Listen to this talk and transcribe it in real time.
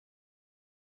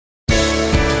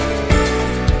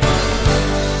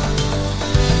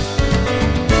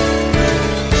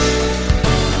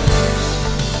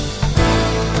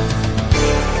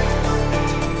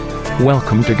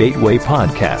Welcome to Gateway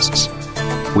Podcasts.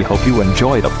 We hope you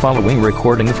enjoy the following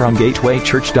recording from Gateway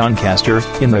Church Doncaster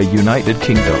in the United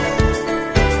Kingdom.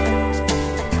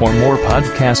 For more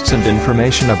podcasts and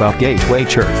information about Gateway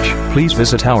Church, please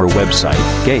visit our website,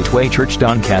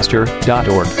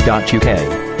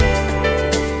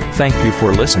 gatewaychurchdoncaster.org.uk. Thank you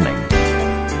for listening.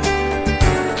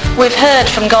 We've heard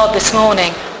from God this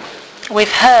morning.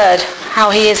 We've heard how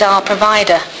He is our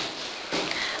provider.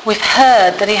 We've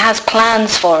heard that He has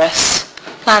plans for us,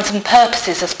 plans and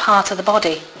purposes as part of the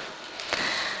body.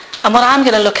 And what I'm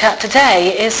going to look at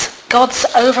today is God's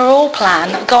overall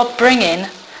plan, God bringing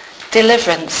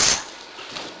deliverance.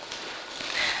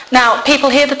 Now,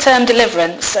 people hear the term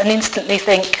deliverance and instantly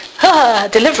think,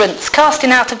 deliverance,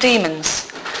 casting out of demons.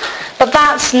 But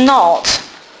that's not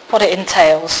what it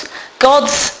entails.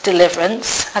 God's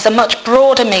deliverance has a much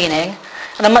broader meaning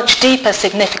and a much deeper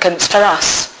significance for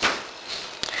us.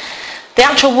 The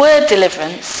actual word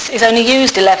deliverance is only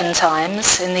used 11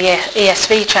 times in the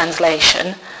ESV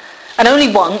translation and only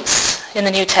once in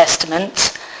the New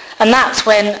Testament, and that's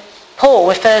when Paul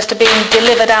refers to being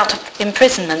delivered out of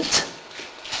imprisonment.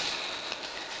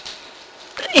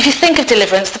 If you think of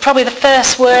deliverance, probably the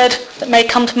first word that may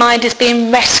come to mind is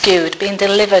being rescued, being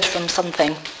delivered from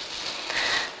something.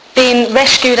 Being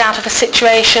rescued out of a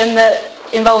situation that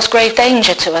involves grave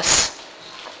danger to us.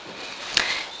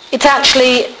 It's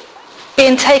actually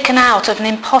being taken out of an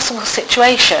impossible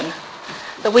situation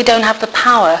that we don't have the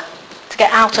power to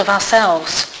get out of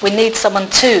ourselves. We need someone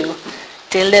to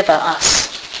deliver us.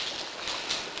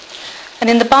 And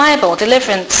in the Bible,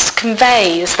 deliverance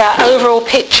conveys that overall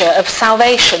picture of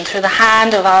salvation through the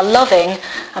hand of our loving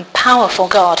and powerful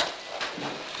God.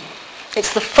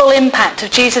 It's the full impact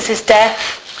of Jesus'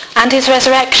 death and his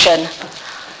resurrection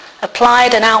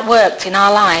applied and outworked in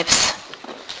our lives.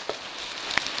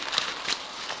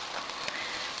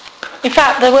 In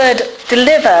fact, the word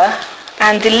deliver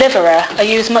and deliverer are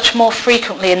used much more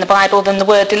frequently in the Bible than the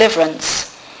word deliverance.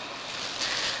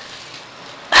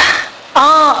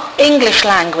 Our English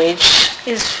language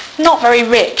is not very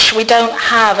rich. We don't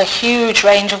have a huge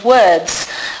range of words.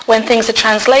 When things are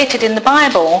translated in the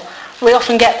Bible, we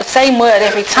often get the same word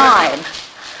every time.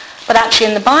 But actually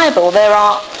in the Bible there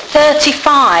are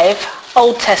 35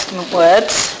 Old Testament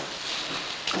words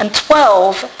and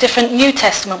 12 different New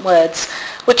Testament words,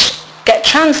 which get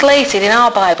translated in our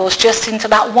Bibles just into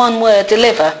that one word,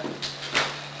 deliver.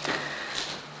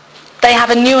 They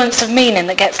have a nuance of meaning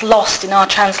that gets lost in our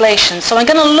translation. So I'm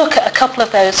going to look at a couple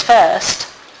of those first,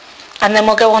 and then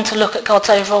we'll go on to look at God's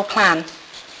overall plan.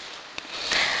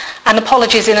 And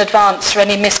apologies in advance for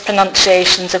any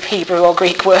mispronunciations of Hebrew or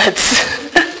Greek words.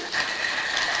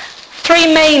 Three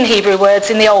main Hebrew words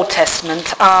in the Old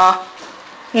Testament are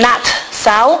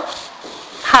Nat-Sal,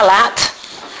 Halat,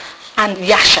 and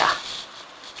Yasha.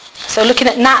 So looking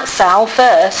at Nat-Sal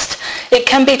first, it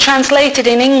can be translated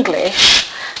in English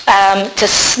to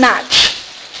snatch,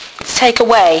 to take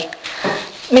away,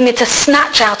 meaning to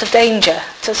snatch out of danger,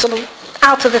 to sort of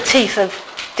out of the teeth of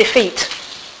defeat,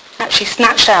 actually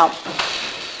snatched out.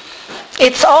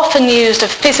 It's often used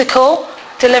of physical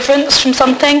deliverance from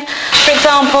something. For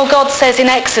example, God says in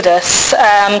Exodus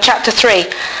chapter 3,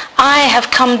 I have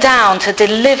come down to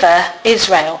deliver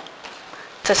Israel,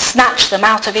 to snatch them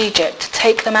out of Egypt, to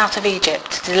take them out of Egypt,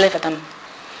 to deliver them.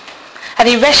 And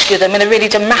he rescued them in a really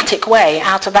dramatic way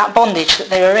out of that bondage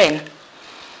that they were in.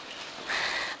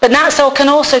 But Natsal can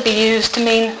also be used to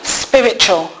mean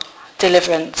spiritual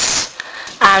deliverance.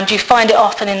 And you find it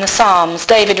often in the Psalms.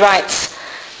 David writes,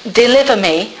 deliver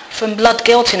me from blood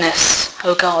guiltiness,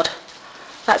 O God.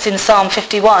 That's in Psalm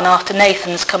 51 after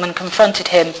Nathan's come and confronted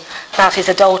him about his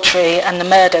adultery and the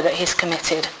murder that he's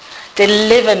committed.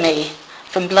 Deliver me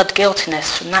from blood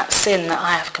guiltiness, from that sin that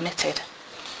I have committed.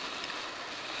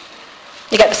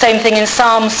 You get the same thing in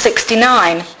Psalm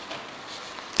 69.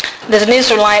 There's an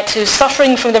Israelite who's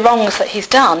suffering from the wrongs that he's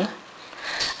done,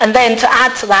 and then to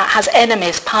add to that has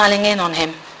enemies piling in on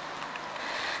him.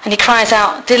 And he cries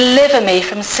out, deliver me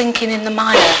from sinking in the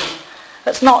mire.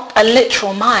 That's not a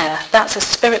literal mire, that's a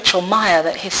spiritual mire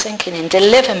that he's sinking in.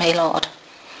 Deliver me, Lord.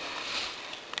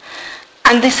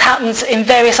 And this happens in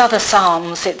various other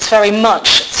Psalms. It's very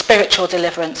much spiritual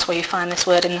deliverance where you find this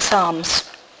word in the Psalms.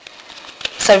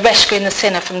 So rescuing the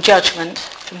sinner from judgment,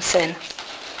 from sin.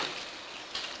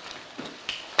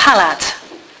 Palat,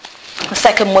 the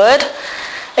second word,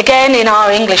 again in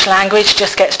our English language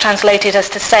just gets translated as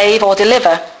to save or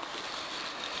deliver.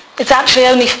 It's actually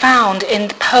only found in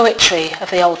the poetry of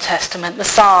the Old Testament, the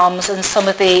Psalms and some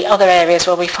of the other areas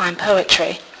where we find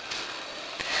poetry.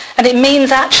 And it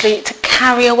means actually to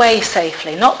carry away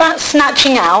safely. Not that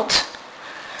snatching out,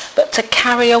 but to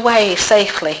carry away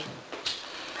safely.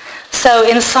 So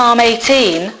in Psalm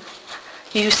 18,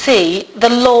 you see, the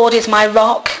Lord is my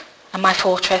rock and my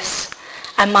fortress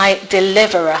and my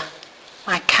deliverer,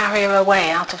 my carrier away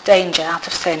out of danger, out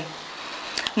of sin.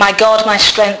 My God, my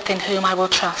strength, in whom I will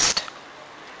trust.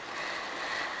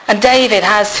 And David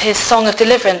has his song of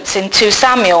deliverance in 2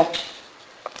 Samuel,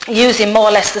 using more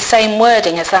or less the same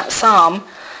wording as that psalm.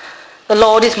 The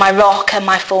Lord is my rock and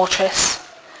my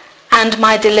fortress and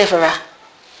my deliverer,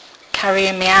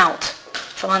 carrying me out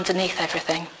from underneath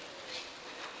everything.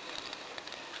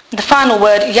 The final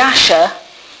word, yasha,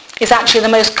 is actually the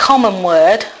most common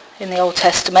word in the Old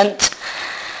Testament,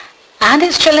 and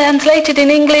it's translated in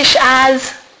English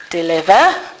as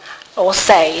deliver or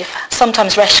save,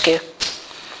 sometimes rescue.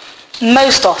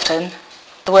 Most often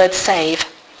the word save.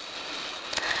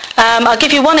 I'll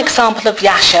give you one example of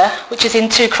yasha, which is in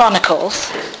 2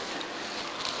 Chronicles.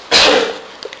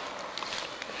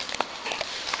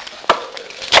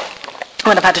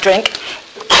 When I've had a drink.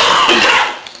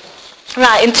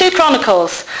 Right, in 2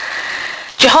 Chronicles,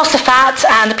 Jehoshaphat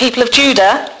and the people of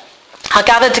Judah are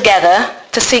gathered together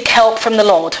to seek help from the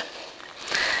Lord.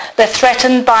 They're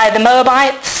threatened by the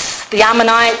Moabites, the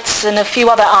Ammonites, and a few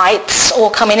other ites all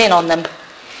coming in on them.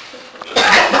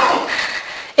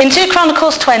 In 2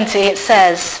 Chronicles 20 it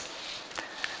says,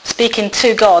 speaking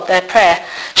to God, their prayer,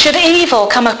 should evil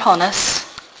come upon us,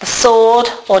 the sword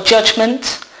or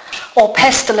judgment or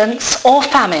pestilence or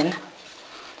famine,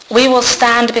 we will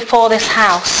stand before this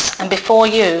house and before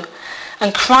you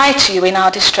and cry to you in our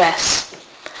distress,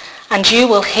 and you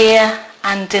will hear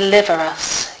and deliver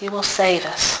us. You will save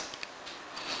us.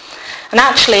 And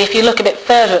actually, if you look a bit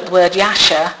further at the word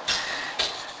yasha,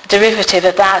 a derivative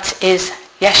of that is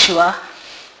Yeshua,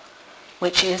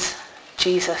 which is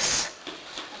Jesus.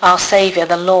 Our Saviour,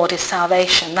 the Lord, is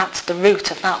salvation. That's the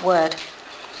root of that word.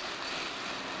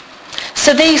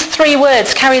 So these 3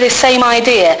 words carry the same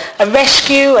idea: a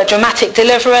rescue, a dramatic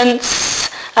deliverance,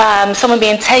 someone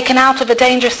being taken out of a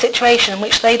dangerous situation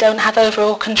which they don't have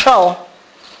overall control.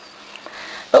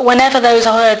 But whenever those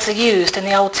words are used in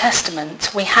the Old Testament,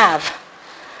 we have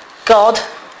God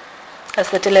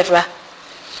as the deliverer,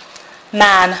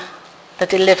 man the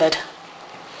delivered,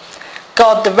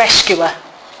 God the rescuer,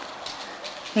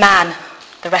 man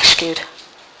the rescued.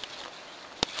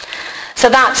 So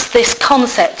that's this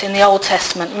concept in the Old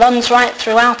Testament, runs right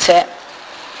throughout it.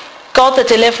 God the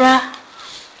deliverer,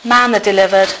 man the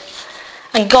delivered,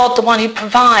 and God the one who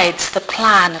provides the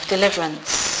plan of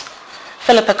deliverance.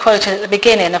 Philippa quoted at the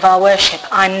beginning of our worship,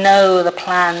 I know the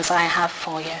plans I have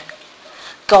for you.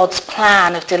 God's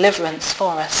plan of deliverance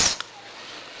for us.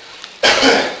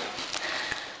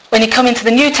 When you come into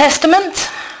the New Testament,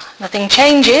 nothing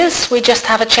changes, we just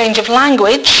have a change of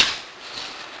language.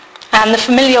 And the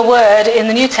familiar word in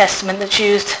the New Testament that's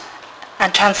used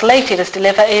and translated as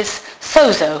deliver is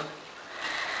sozo.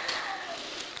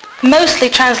 Mostly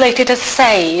translated as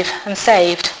save and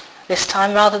saved this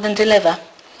time rather than deliver.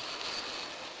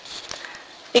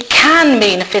 It can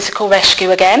mean a physical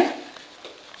rescue again,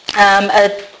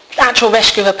 an actual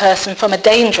rescue of a person from a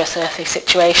dangerous earthly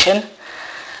situation,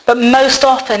 but most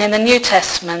often in the New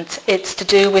Testament it's to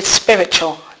do with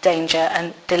spiritual danger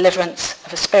and deliverance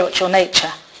of a spiritual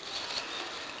nature.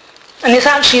 And it's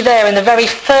actually there in the very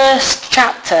first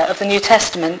chapter of the New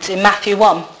Testament in Matthew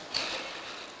 1,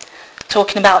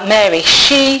 talking about Mary.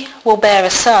 She will bear a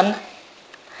son,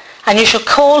 and you shall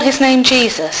call his name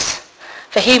Jesus,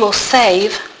 for he will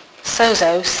save,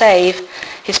 sozo, save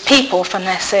his people from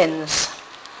their sins.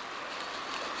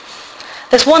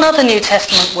 There's one other New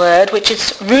Testament word, which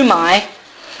is rumai,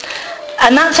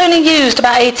 and that's only used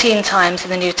about 18 times in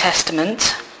the New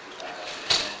Testament.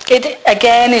 It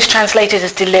again is translated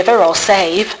as deliver or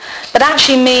save, but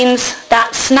actually means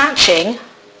that snatching,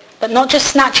 but not just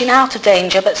snatching out of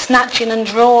danger, but snatching and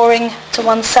drawing to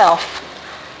oneself,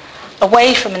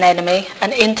 away from an enemy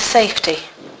and into safety.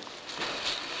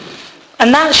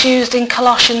 And that's used in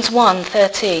Colossians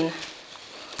 1:13.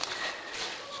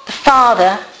 The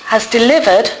Father has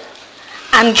delivered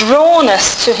and drawn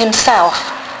us to himself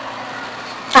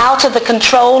out of the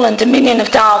control and dominion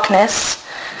of darkness,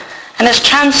 and has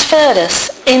transferred us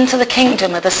into the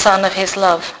kingdom of the Son of his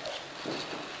love.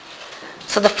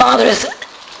 So the Father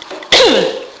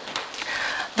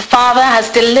has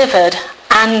delivered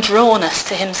and drawn us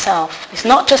to himself. He's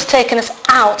not just taken us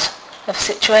out of a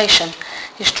situation,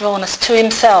 he's drawn us to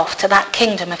himself, to that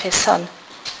kingdom of his Son.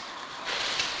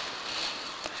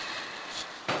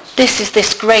 This is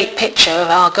this great picture of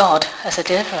our God as a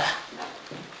deliverer.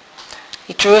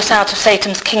 He drew us out of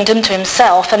Satan's kingdom to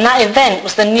himself, and that event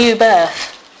was the new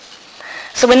birth.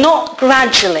 So we're not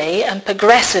gradually and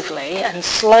progressively and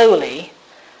slowly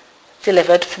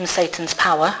delivered from Satan's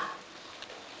power.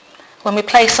 When we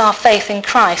place our faith in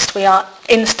Christ, we are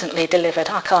instantly delivered.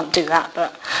 I can't do that,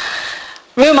 but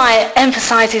Rumai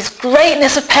emphasizes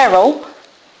greatness of peril,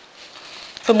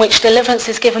 from which deliverance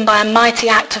is given by a mighty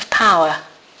act of power.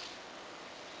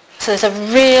 So there's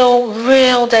a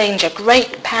real danger,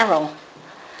 great peril,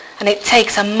 and it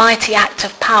takes a mighty act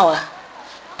of power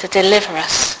to deliver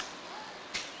us.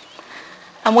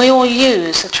 And we all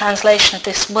use the translation of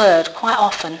this word quite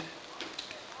often.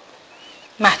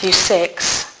 Matthew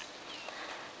 6.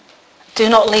 Do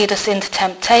not lead us into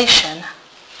temptation,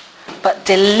 but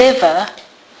deliver,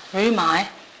 Rumai,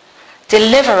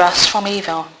 deliver us from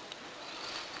evil.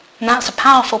 And that's a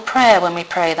powerful prayer when we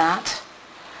pray that.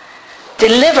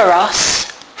 Deliver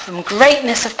us from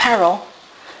greatness of peril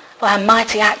by a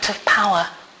mighty act of power.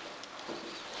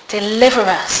 Deliver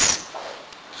us.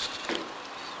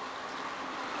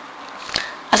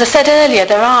 As I said earlier,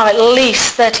 there are at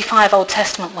least 35 Old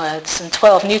Testament words and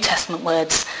 12 New Testament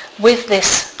words with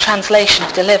this translation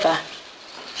of deliver.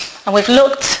 And we've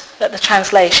looked at the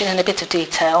translation in a bit of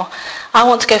detail. I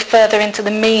want to go further into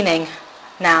the meaning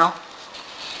now.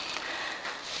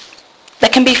 There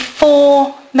can be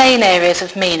 4 main areas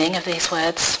of meaning of these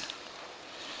words.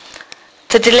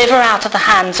 To deliver out of the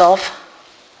hands of,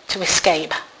 to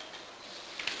escape.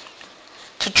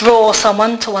 To draw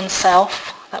someone to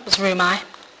oneself, that was Rumai.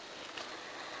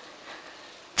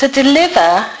 To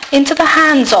deliver into the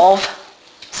hands of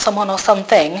someone or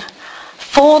something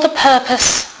for the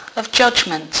purpose of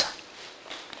judgment.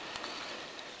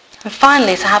 And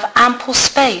finally, to have ample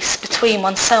space between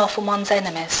oneself and one's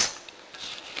enemies.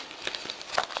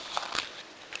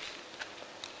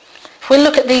 If we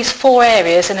look at these 4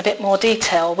 areas in a bit more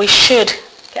detail, we should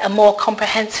get a more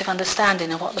comprehensive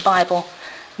understanding of what the Bible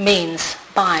means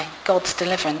by God's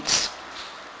deliverance.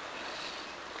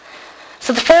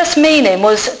 So the first meaning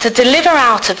was to deliver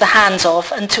out of the hands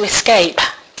of and to escape.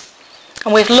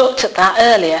 And we've looked at that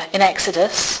earlier in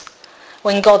Exodus,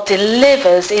 when God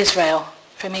delivers Israel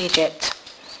from Egypt.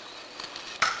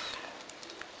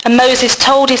 And Moses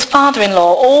told his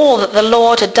father-in-law all that the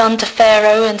Lord had done to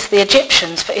Pharaoh and to the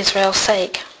Egyptians for Israel's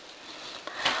sake.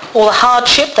 All the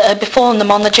hardship that had befallen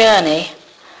them on the journey,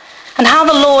 and how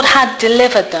the Lord had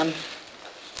delivered them.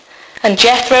 And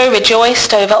Jethro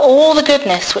rejoiced over all the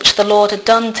goodness which the Lord had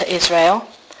done to Israel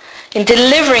in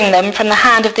delivering them from the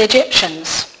hand of the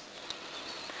Egyptians.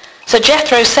 So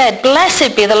Jethro said,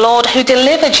 Blessed be the Lord who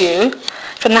delivered you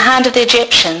from the hand of the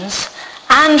Egyptians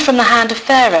and from the hand of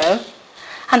Pharaoh,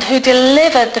 and who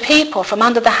delivered the people from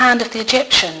under the hand of the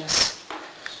Egyptians.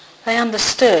 They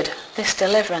understood this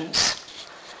deliverance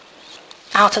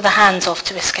out of the hands of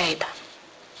to escape.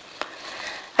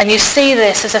 And you see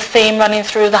this as a theme running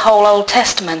through the whole Old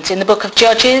Testament. In the book of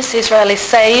Judges, Israel is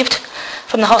saved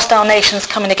from the hostile nations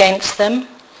coming against them.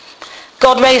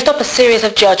 God raised up a series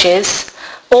of judges,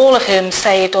 all of whom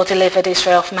saved or delivered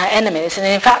Israel from our enemies. And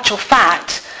in actual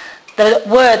fact, the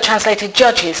word translated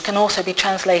judges can also be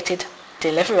translated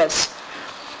deliverers.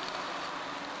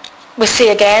 We see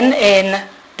again in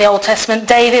the Old Testament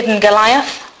David and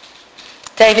Goliath.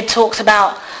 David talks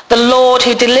about the Lord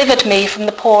who delivered me from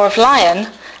the paw of lion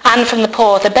and from the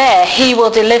paw of the bear. He will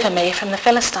deliver me from the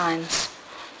Philistines.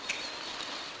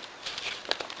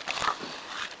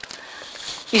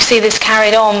 You see this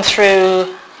carried on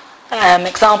through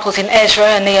examples in Ezra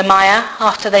and Nehemiah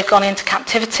after they've gone into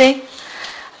captivity.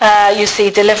 You see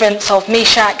deliverance of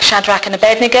Meshach, Shadrach and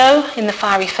Abednego in the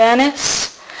fiery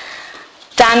furnace.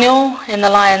 Daniel in the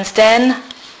lion's den.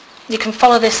 You can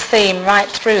follow this theme right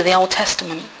through the Old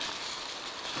Testament.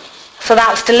 So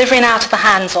that's delivering out of the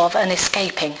hands of and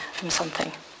escaping from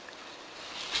something.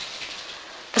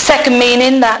 The second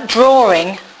meaning, that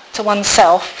drawing to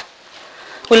oneself.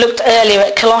 We looked earlier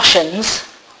at Colossians,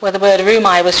 where the word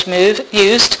rumai was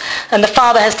used, and the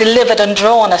Father has delivered and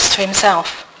drawn us to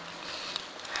himself.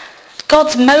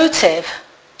 God's motive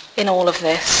in all of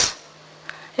this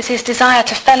is his desire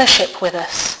to fellowship with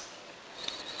us.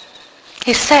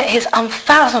 He's set his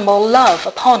unfathomable love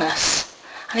upon us,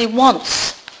 and he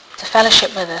wants to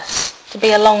fellowship with us, to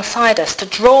be alongside us, to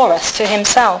draw us to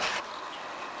himself.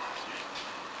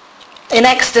 In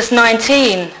Exodus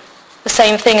 19, the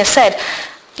same thing is said.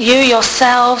 You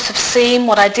yourselves have seen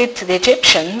what I did to the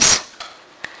Egyptians,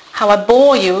 how I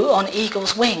bore you on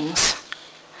eagle's wings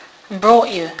and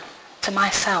brought you to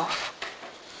myself.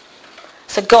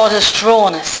 So God has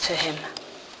drawn us to him.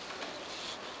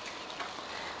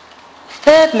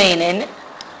 Third meaning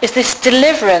is this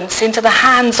deliverance into the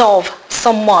hands of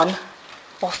someone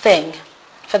or thing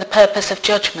for the purpose of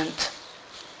judgment.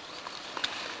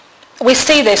 We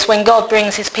see this when God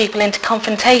brings his people into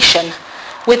confrontation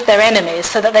with their enemies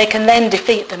so that they can then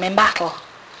defeat them in battle.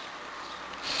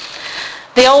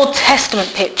 The Old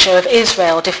Testament picture of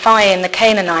Israel defying the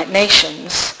Canaanite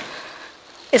nations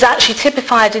is actually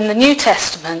typified in the New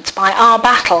Testament by our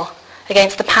battle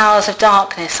against the powers of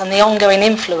darkness and the ongoing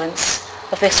influence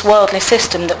of this worldly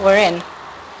system that we're in.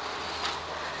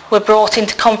 We're brought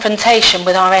into confrontation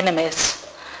with our enemies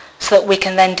so that we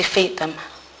can then defeat them.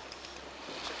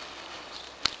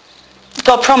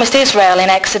 God promised Israel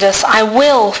in Exodus, "I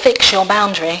will fix your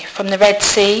boundary from the Red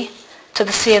Sea to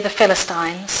the Sea of the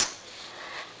Philistines,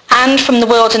 and from the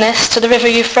wilderness to the river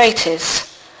Euphrates.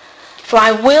 For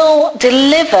I will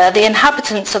deliver the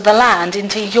inhabitants of the land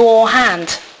into your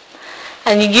hand,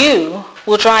 and you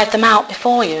will drive them out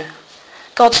before you."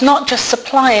 God's not just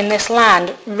supplying this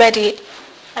land ready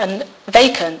and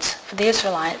vacant for the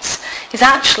Israelites. He's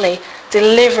actually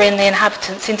delivering the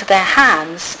inhabitants into their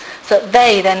hands so that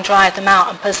they then drive them out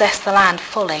and possess the land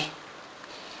fully.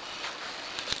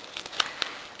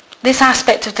 This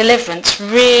aspect of deliverance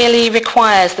really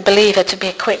requires the believer to be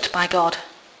equipped by God.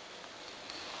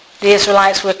 The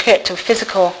Israelites were equipped with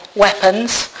physical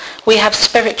weapons. We have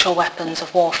spiritual weapons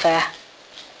of warfare.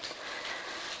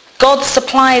 God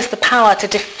supplies the power to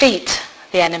defeat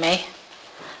the enemy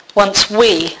once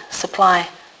we supply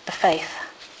the faith.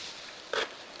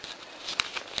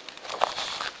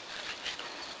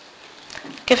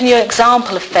 Giving you an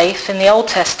example of faith in the Old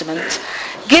Testament,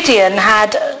 Gideon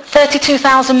had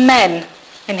 32,000 men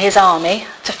in his army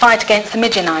to fight against the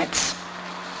Midianites.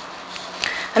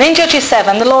 And in Judges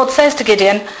 7, the Lord says to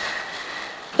Gideon,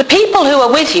 "The people who are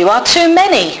with you are too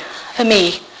many for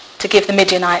me to give the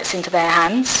Midianites into their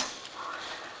hands,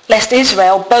 lest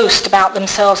Israel boast about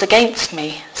themselves against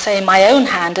me, saying, 'My own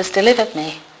hand has delivered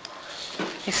me.'"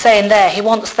 He's saying there he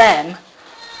wants them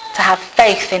to have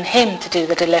faith in him to do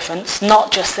the deliverance,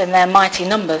 not just in their mighty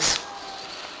numbers.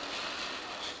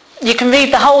 You can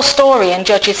read the whole story in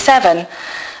Judges 7,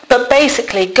 but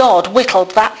basically God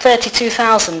whittled that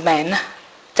 32,000 men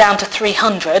down to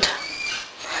 300.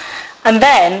 And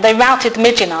then they routed the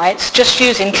Midianites just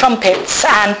using trumpets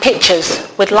and pitchers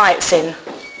with lights in,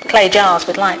 clay jars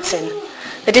with lights in.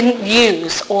 They didn't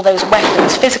use all those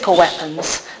weapons, physical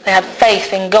weapons. They had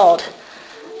faith in God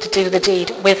to do the deed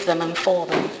with them and for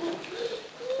them.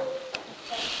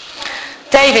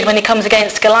 David, when he comes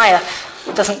against Goliath,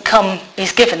 doesn't come,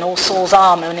 he's given all Saul's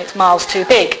armour and it's miles too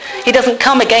big. He doesn't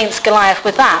come against Goliath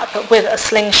with that, but with a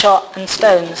slingshot and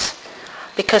stones,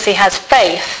 because he has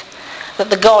faith that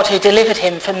the God who delivered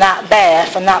him from that bear,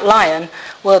 from that lion,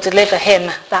 will deliver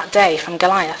him that day from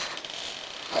Goliath.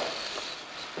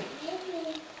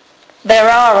 There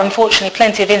are, unfortunately,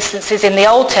 plenty of instances in the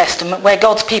Old Testament where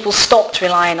God's people stopped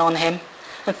relying on him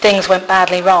and things went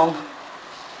badly wrong.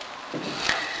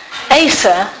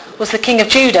 Asa was the king of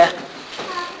Judah,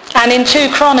 and in 2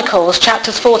 Chronicles,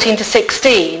 chapters 14 to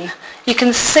 16, you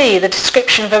can see the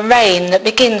description of a reign that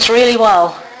begins really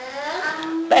well,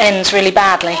 but ends really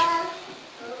badly.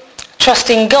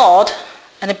 Trusting God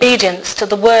and obedience to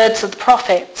the words of the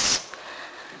prophets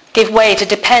give way to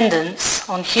dependence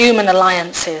on human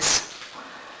alliances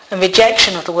and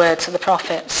rejection of the words of the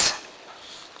prophets.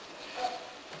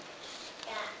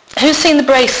 Who's seen the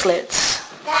bracelets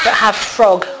that have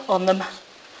frog on them?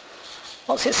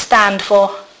 What's it stand for?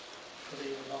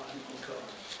 Fully reliant on God.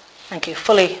 Thank you.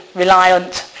 Fully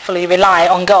rely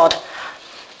on God.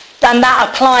 And that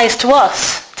applies to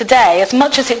us today as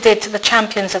much as it did to the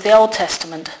champions of the Old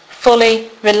Testament. Fully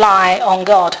rely on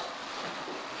God.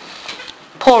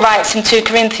 Paul writes in 2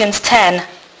 Corinthians 10,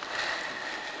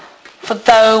 "For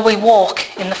though we walk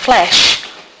in the flesh,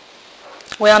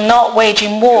 we are not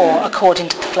waging war according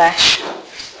to the flesh.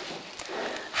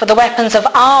 For the weapons of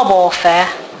our warfare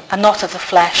are not of the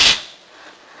flesh,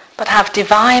 but have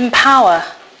divine power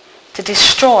to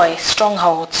destroy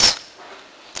strongholds."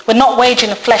 We're not waging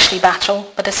a fleshly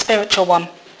battle, but a spiritual one.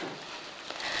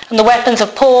 And the weapons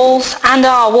of Paul's and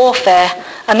our warfare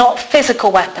are not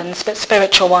physical weapons, but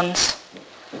spiritual ones.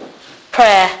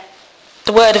 Prayer,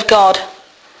 the Word of God,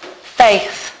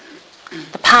 faith,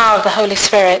 the power of the Holy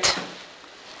Spirit.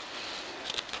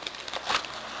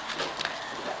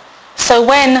 So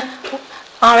when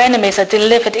our enemies are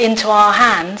delivered into our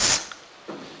hands,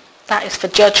 that is for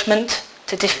judgment,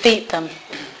 to defeat them.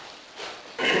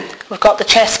 We've got the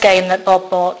chess game that Bob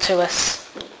brought to us.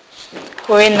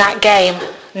 We're in that game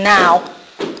now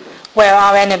where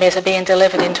our enemies are being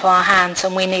delivered into our hands,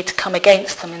 and we need to come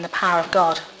against them in the power of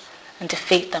God and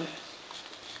defeat them.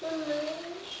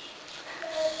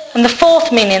 And the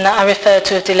fourth meaning that I refer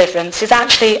to of deliverance is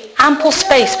actually ample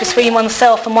space between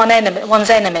oneself and one's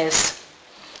enemies.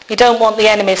 You don't want the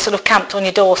enemies sort of camped on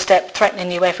your doorstep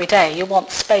threatening you every day. You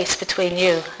want space between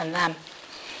you and them.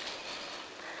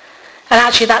 And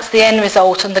actually that's the end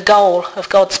result and the goal of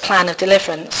God's plan of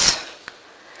deliverance,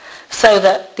 so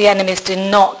that the enemies do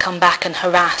not come back and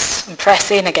harass and press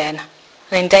in again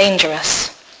and endanger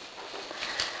us.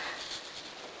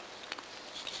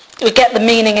 We get the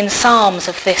meaning in Psalms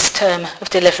of this term of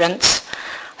deliverance.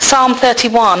 Psalm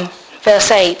 31,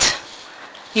 verse 8.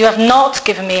 You have not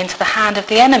given me into the hand of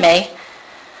the enemy,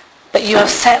 but you have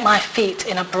set my feet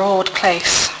in a broad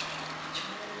place.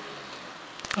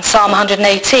 In Psalm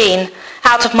 118,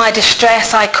 out of my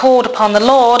distress I called upon the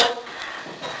Lord,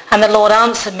 and the Lord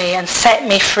answered me and set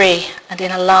me free and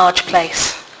in a large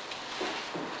place.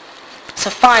 So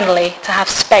finally, to have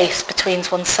space between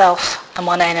oneself and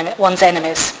one's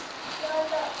enemies.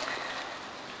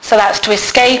 So that's to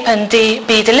escape and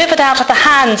be delivered out of the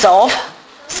hands of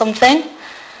something,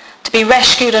 to be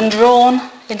rescued and drawn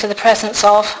into the presence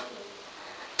of,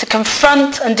 to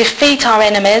confront and defeat our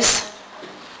enemies.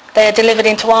 They are delivered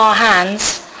into our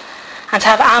hands, and to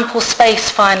have ample space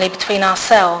finally between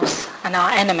ourselves and our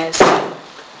enemies.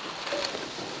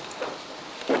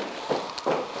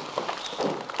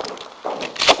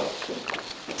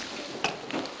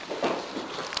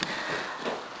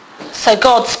 So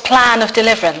God's plan of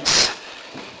deliverance.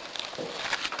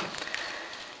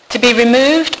 To be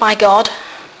removed by God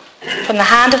from the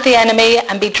hand of the enemy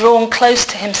and be drawn close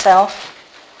to himself,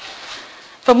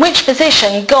 from which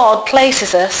position God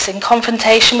places us in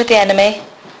confrontation with the enemy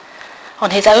on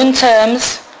his own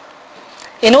terms,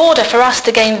 in order for us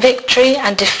to gain victory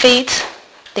and defeat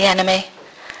the enemy,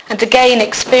 and to gain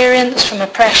experience from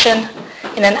oppression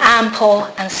in an ample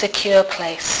and secure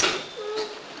place.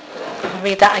 I'll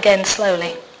read that again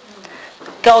slowly.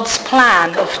 God's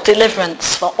plan of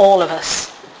deliverance for all of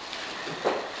us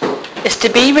is to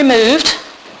be removed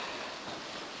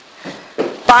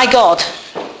by God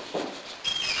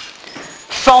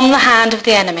from the hand of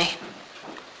the enemy,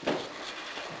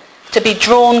 to be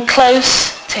drawn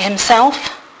close to himself,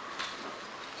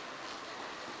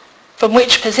 from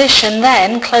which position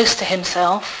then, close to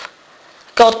himself,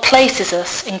 God places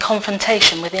us in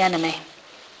confrontation with the enemy.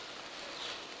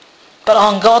 But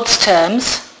on God's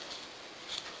terms,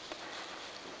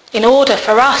 in order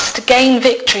for us to gain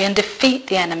victory and defeat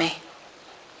the enemy,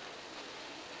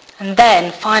 and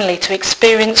then finally to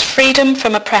experience freedom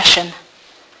from oppression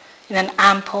in an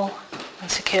ample and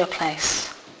secure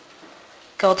place.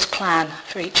 God's plan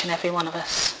for each and every one of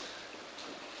us.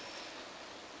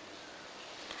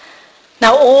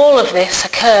 Now all of this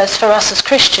occurs for us as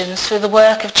Christians through the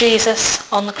work of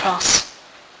Jesus on the cross.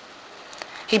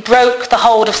 He broke the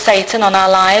hold of Satan on our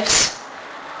lives,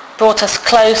 brought us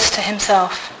close to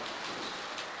himself.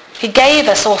 He gave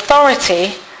us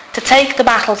authority to take the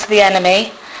battle to the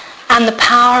enemy and the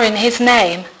power in his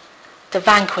name to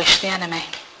vanquish the enemy.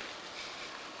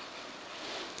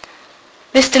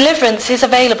 This deliverance is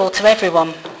available to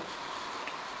everyone.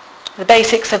 The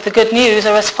basics of the good news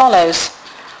are as follows.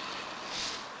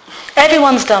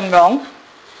 Everyone's done wrong.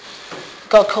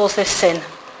 God calls this sin.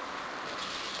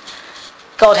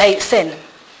 God hates sin.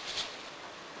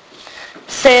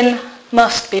 Sin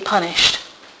must be punished,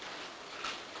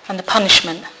 and the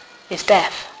punishment is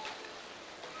death.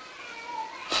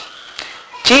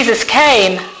 Jesus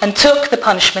came and took the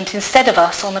punishment instead of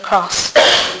us on the cross.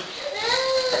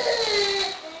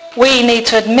 We need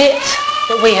to admit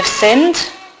that we have sinned.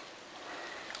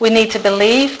 We need to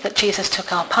believe that Jesus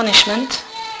took our punishment.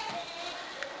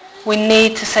 We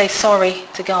need to say sorry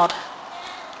to God.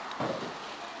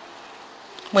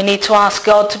 We need to ask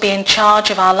God to be in charge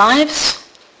of our lives.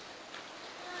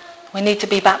 We need to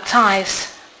be baptized,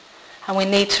 and we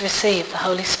need to receive the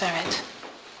Holy Spirit.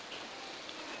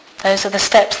 Those are the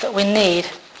steps that we need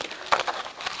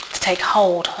to take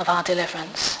hold of our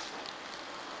deliverance.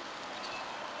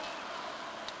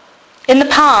 In the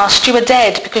past, you were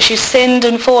dead because you sinned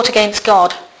and fought against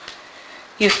God.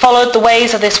 You followed the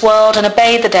ways of this world and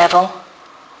obeyed the devil.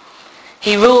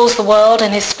 He rules the world,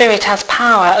 and his spirit has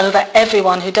power over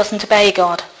everyone who doesn't obey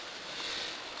God.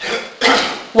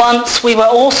 Once we were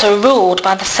also ruled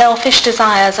by the selfish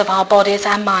desires of our bodies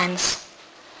and minds.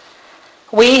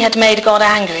 We had made God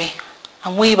angry,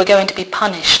 and we were going to be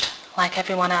punished like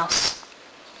everyone else.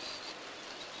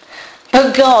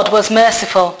 But God was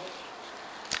merciful.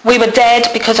 We were dead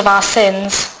because of our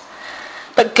sins,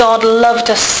 but God loved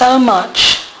us so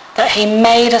much that he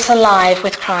made us alive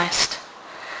with Christ.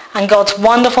 And God's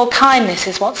wonderful kindness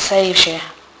is what saves you.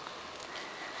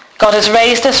 God has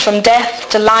raised us from death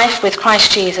to life with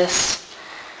Christ Jesus,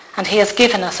 and he has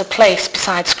given us a place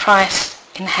besides Christ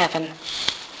in heaven.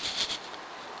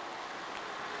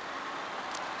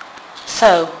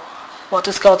 So, what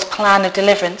does God's plan of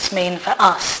deliverance mean for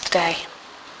us today?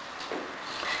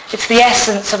 It's the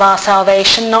essence of our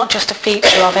salvation, not just a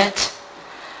feature of it.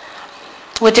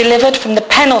 We're delivered from the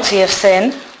penalty of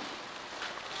sin.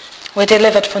 We're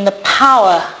delivered from the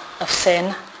power of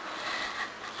sin.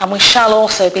 And we shall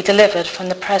also be delivered from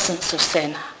the presence of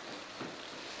sin.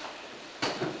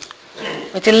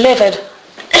 We're delivered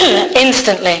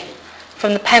instantly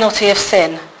from the penalty of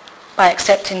sin by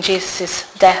accepting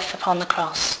Jesus' death upon the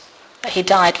cross, that he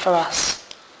died for us.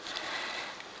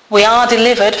 We are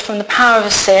delivered from the power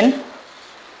of sin,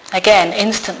 again,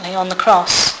 instantly on the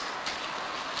cross.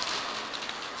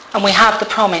 And we have the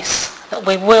promise that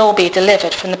we will be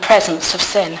delivered from the presence of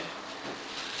sin.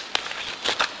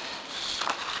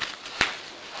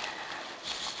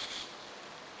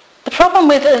 The problem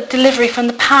with a delivery from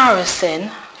the power of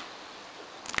sin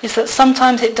is that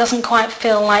sometimes it doesn't quite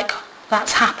feel like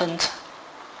that's happened.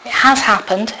 It has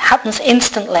happened. It happens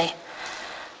instantly.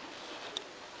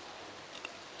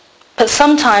 But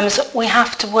sometimes we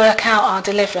have to work out our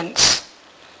deliverance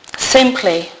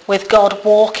simply with God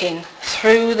walking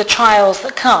through the trials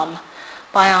that come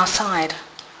by our side.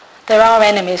 There are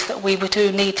enemies that we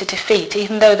do need to defeat,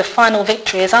 even though the final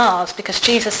victory is ours, because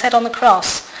Jesus said on the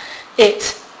cross,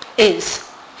 "It is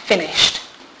finished."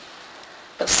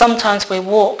 But sometimes we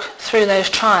walk through those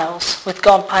trials with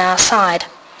God by our side.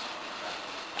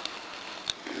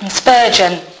 And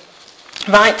Spurgeon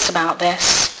writes about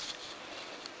this,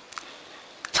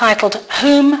 titled,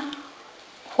 "Whom,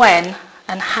 When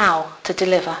and How to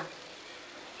Deliver."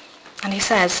 And he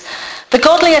says, "The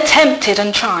godly are tempted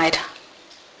and tried.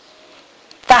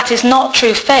 That is not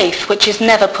true faith which is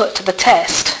never put to the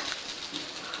test.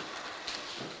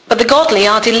 But the godly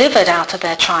are delivered out of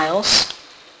their trials,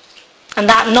 and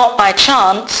that not by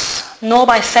chance, nor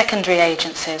by secondary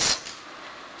agencies,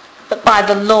 but by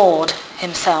the Lord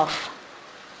himself.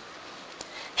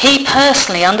 He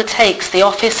personally undertakes the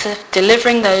office of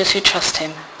delivering those who trust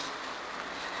him.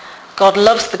 God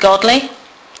loves the godly,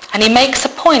 and he makes a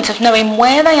point of knowing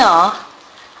where they are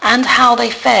and how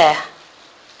they fare.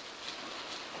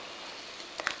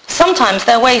 Sometimes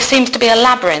their way seems to be a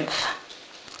labyrinth,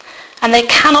 and they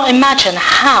cannot imagine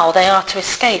how they are to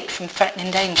escape from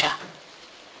threatening danger.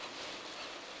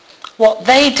 What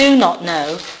they do not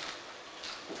know,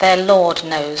 their Lord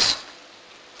knows.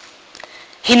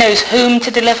 He knows whom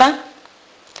to deliver,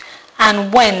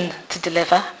 and when to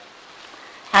deliver,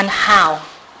 and how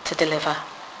to deliver.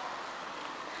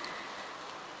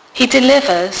 He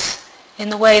delivers in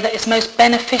the way that is most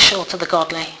beneficial to the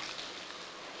godly,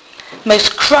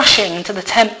 most crushing to the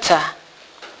tempter,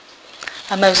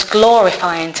 and most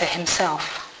glorifying to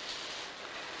himself.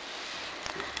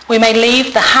 We may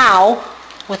leave the how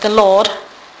with the Lord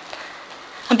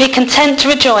and be content to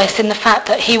rejoice in the fact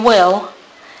that he will,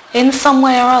 in some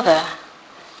way or other,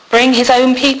 bring his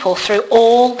own people through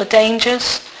all the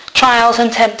dangers, trials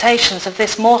and temptations of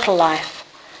this mortal life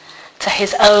to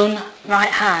his own right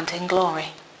hand in glory.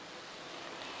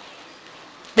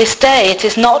 This day it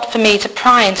is not for me to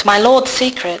pry into my Lord's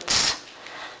secrets,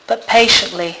 but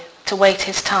patiently to wait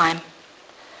his time,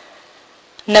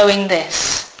 knowing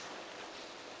this,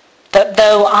 that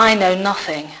though I know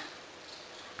nothing,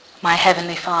 my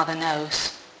heavenly Father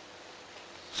knows.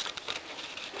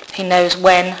 He knows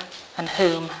when and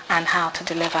whom and how to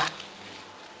deliver.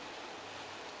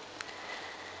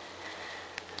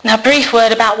 Now, a brief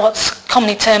word about what's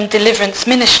commonly termed deliverance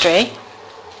ministry.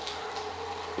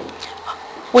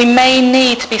 We may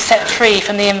need to be set free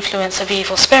from the influence of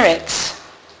evil spirits,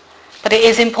 but it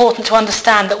is important to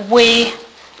understand that we,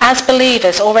 as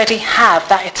believers, already have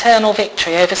that eternal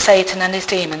victory over Satan and his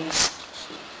demons.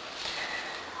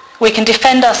 We can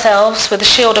defend ourselves with the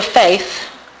shield of faith,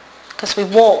 because we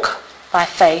walk by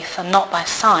faith and not by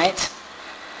sight,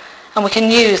 and we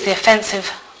can use the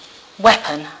offensive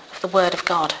weapon of the Word of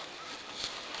God.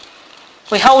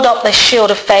 We hold up this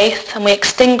shield of faith and we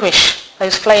extinguish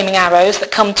those flaming arrows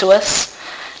that come to us,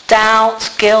 doubt,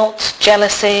 guilt,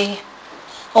 jealousy,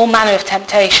 all manner of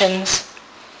temptations.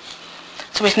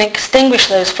 So we can extinguish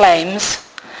those flames,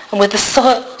 and with the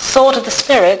sword of the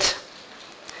Spirit,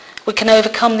 we can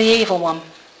overcome the evil one.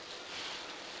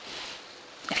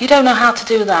 If you don't know how to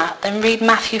do that, then read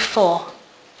Matthew 4,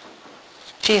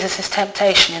 Jesus'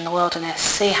 temptation in the wilderness.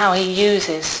 See how he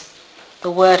uses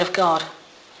the Word of God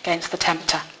against the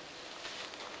tempter.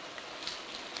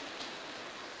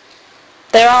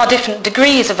 There are different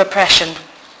degrees of oppression.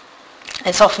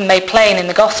 It's often made plain in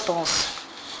the Gospels.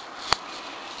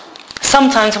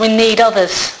 Sometimes we need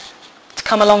others to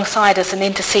come alongside us and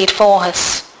intercede for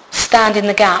us, stand in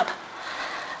the gap,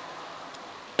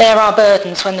 bear our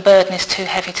burdens when the burden is too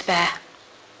heavy to bear.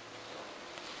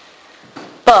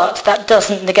 But that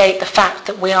doesn't negate the fact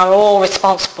that we are all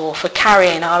responsible for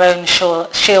carrying our own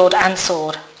shield and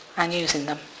sword and using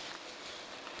them.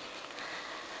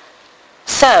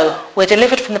 So, we're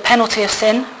delivered from the penalty of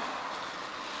sin.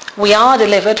 We are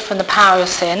delivered from the power of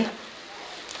sin.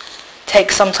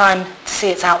 Takes some time to see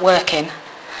it's out working.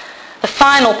 The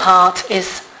final part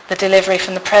is the delivery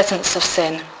from the presence of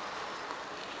sin.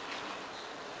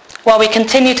 While we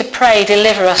continue to pray,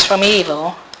 deliver us from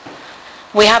evil,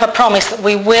 we have a promise that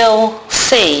we will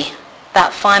see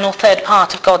that final third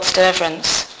part of God's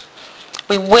deliverance.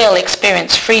 We will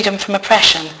experience freedom from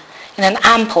oppression in an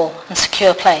ample and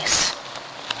secure place.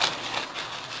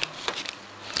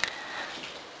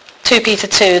 2 Peter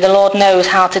 2, the Lord knows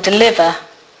how to deliver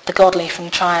the godly from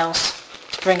trials,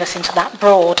 to bring us into that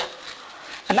broad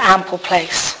and ample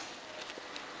place.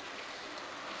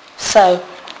 So,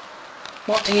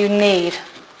 what do you need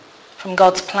from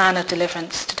God's plan of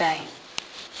deliverance today?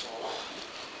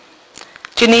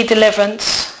 Do you need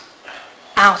deliverance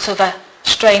out of a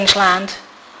strange land?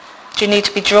 Do you need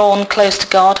to be drawn close to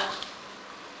God?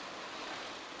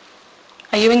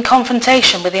 Are you in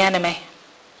confrontation with the enemy?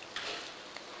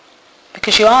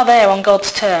 Because you are there on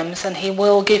God's terms and he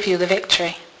will give you the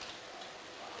victory.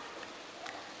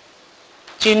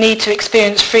 Do you need to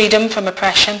experience freedom from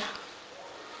oppression?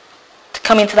 To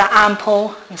come into that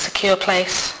ample and secure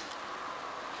place?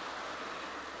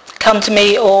 Come to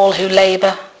me, all who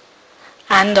labour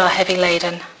and are heavy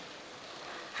laden,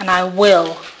 and I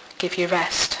will give you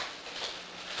rest.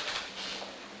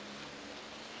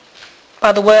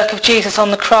 By the work of Jesus on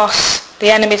the cross,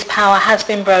 the enemy's power has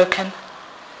been broken.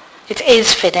 It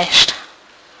is finished.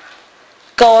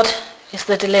 God is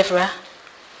the deliverer.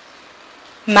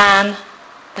 Man,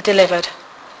 the delivered.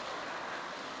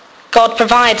 God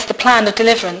provides the plan of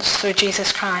deliverance through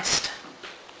Jesus Christ.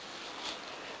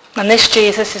 And this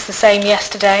Jesus is the same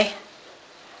yesterday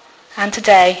and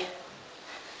today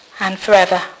and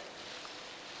forever.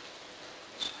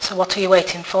 So what are you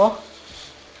waiting for?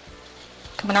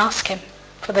 Come and ask him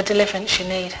for the deliverance you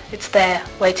need. It's there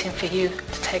waiting for you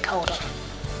to take hold of.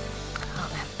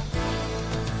 Amen.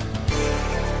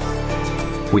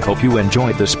 We hope you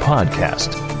enjoyed this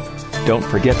podcast. Don't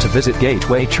forget to visit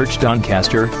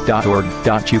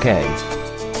gatewaychurchdoncaster.org.uk.